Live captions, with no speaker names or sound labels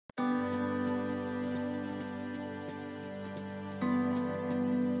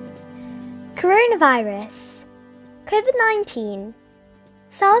Coronavirus, COVID-19,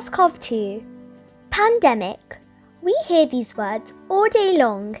 SARS-CoV-2, pandemic. We hear these words all day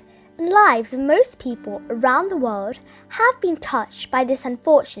long, and lives of most people around the world have been touched by this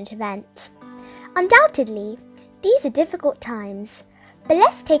unfortunate event. Undoubtedly, these are difficult times, but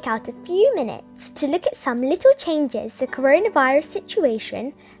let's take out a few minutes to look at some little changes the coronavirus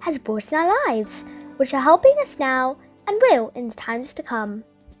situation has brought in our lives, which are helping us now and will in the times to come.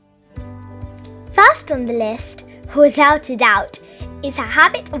 First on the list, without a doubt, is a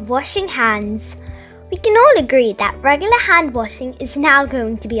habit of washing hands. We can all agree that regular hand washing is now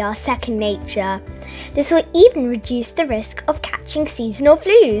going to be our second nature. This will even reduce the risk of catching seasonal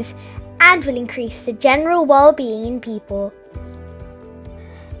flus and will increase the general well-being in people.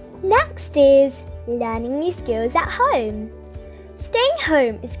 Next is learning new skills at home. Staying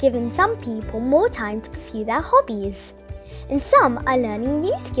home is giving some people more time to pursue their hobbies, and some are learning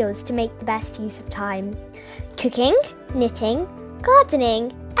new skills to make the best use of time. Cooking, knitting,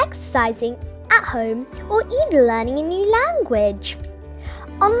 gardening, exercising at home, or even learning a new language.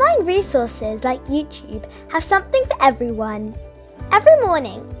 Online resources like YouTube have something for everyone. Every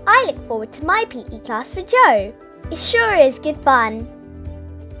morning, I look forward to my PE class with Joe. It sure is good fun.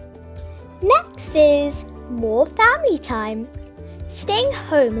 Next is more family time. Staying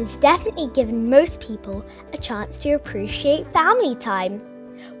home has definitely given most people a chance to appreciate family time.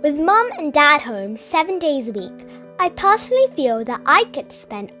 With mum and dad home 7 days a week, I personally feel that I get to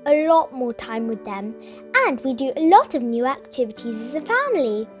spend a lot more time with them, and we do a lot of new activities as a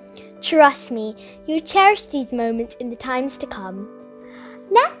family. Trust me, you'll cherish these moments in the times to come.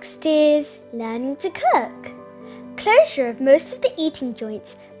 Next is learning to cook. Closure of most of the eating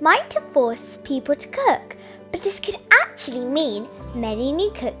joints might have forced people to cook, but this could actually mean many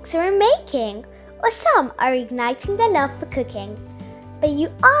new cooks are in making, or some are igniting their love for cooking. But you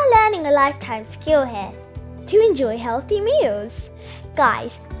are learning a lifetime skill here, to enjoy healthy meals.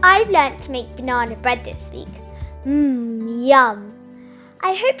 Guys, I've learnt to make banana bread this week. Yum!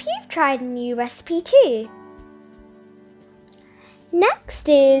 I hope you've tried a new recipe too. Next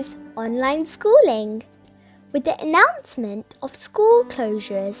is online schooling. With the announcement of school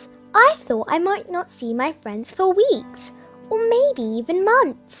closures, I thought I might not see my friends for weeks, or maybe even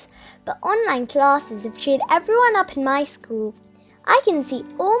months. But online classes have cheered everyone up in my school. I can see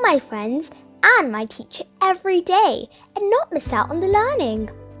all my friends and my teacher every day and not miss out on the learning.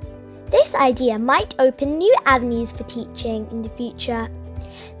 This idea might open new avenues for teaching in the future.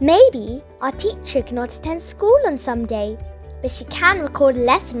 Maybe our teacher cannot attend school on some day, but she can record a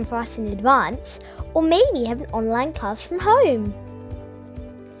lesson for us in advance, or maybe have an online class from home.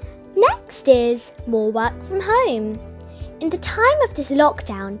 Next is more work from home. In the time of this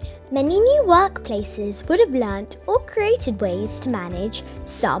lockdown, many new workplaces would have learnt or created ways to manage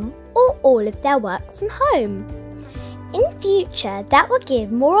some or all of their work from home. In future, that will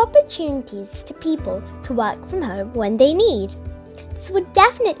give more opportunities to people to work from home when they need. This would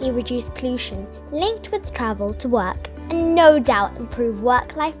definitely reduce pollution linked with travel to work and no doubt improve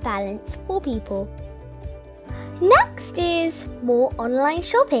work-life balance for people. Next is more online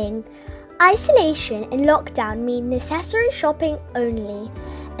shopping. Isolation and lockdown mean necessary shopping only,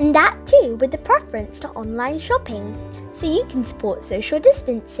 and that too with the preference to online shopping, so you can support social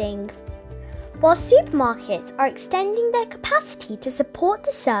distancing. While supermarkets are extending their capacity to support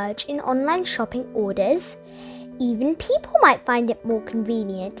the surge in online shopping orders, even people might find it more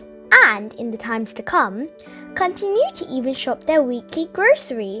convenient and, in the times to come, continue to even shop their weekly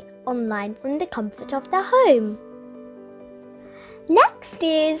grocery online from the comfort of their home. Next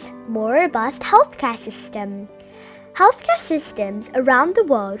is more robust healthcare system. Healthcare systems around the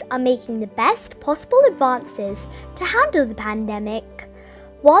world are making the best possible advances to handle the pandemic.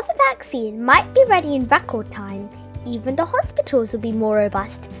 While the vaccine might be ready in record time, even the hospitals will be more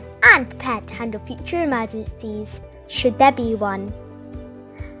robust and prepared to handle future emergencies, should there be one.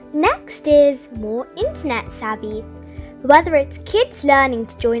 Next is more internet savvy. Whether it's kids learning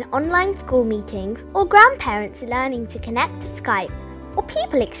to join online school meetings, or grandparents learning to connect to Skype, or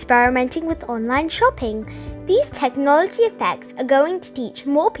people experimenting with online shopping, these technology effects are going to teach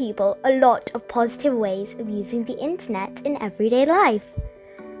more people a lot of positive ways of using the internet in everyday life.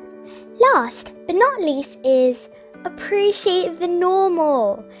 Last but not least is appreciate the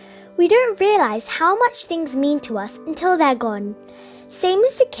normal. We don't realise how much things mean to us until they're gone. Same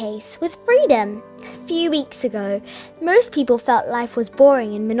is the case with freedom. A few weeks ago, most people felt life was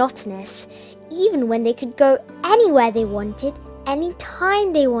boring and monotonous, even when they could go anywhere they wanted,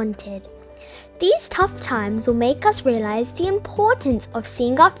 anytime they wanted. These tough times will make us realise the importance of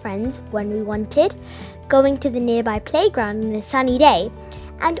seeing our friends when we wanted, going to the nearby playground on a sunny day,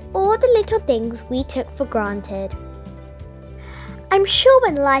 and all the little things we took for granted. I'm sure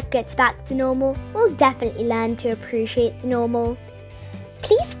when life gets back to normal, we'll definitely learn to appreciate the normal.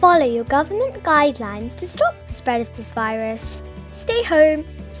 Please follow your government guidelines to stop the spread of this virus. Stay home,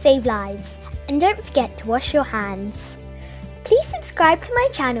 save lives, and don't forget to wash your hands. Please subscribe to my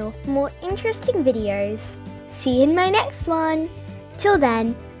channel for more interesting videos. See you in my next one. Till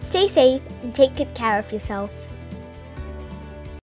then, stay safe and take good care of yourself.